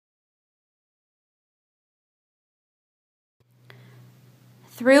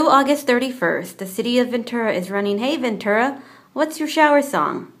Through August 31st, the city of Ventura is running Hey Ventura, what's your shower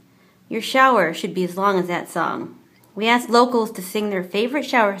song? Your shower should be as long as that song. We asked locals to sing their favorite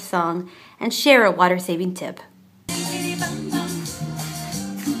shower song and share a water-saving tip.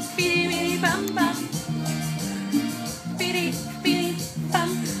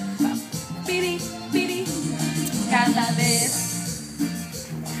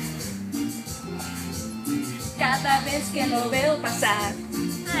 Cada vez que lo veo pasar.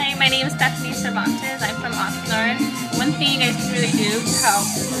 Hi, my name is Stephanie Cervantes. I'm from Oxnard. One thing you guys can really do to help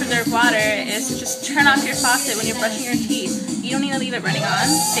preserve water is just turn off your faucet when you're brushing your teeth. You don't need to leave it running on.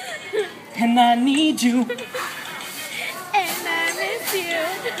 And I need you. And I miss you.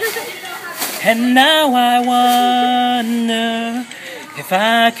 And now I wonder if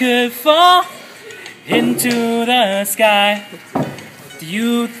I could fall into the sky. Do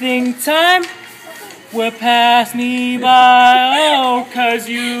you think time will pass me by? Oh, 'cause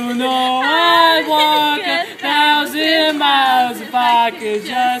you know I'd walk 1,000 miles if I could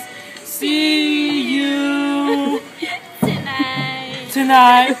just see you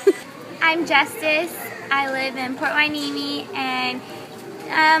tonight. I'm Justice. I live in Port Hueneme, and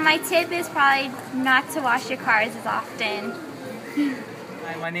my tip is probably not to wash your cars as often.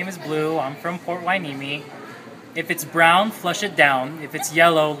 Hi, my name is Blue. I'm from Port Hueneme. If it's brown, flush it down. If it's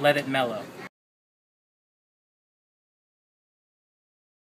yellow, let it mellow.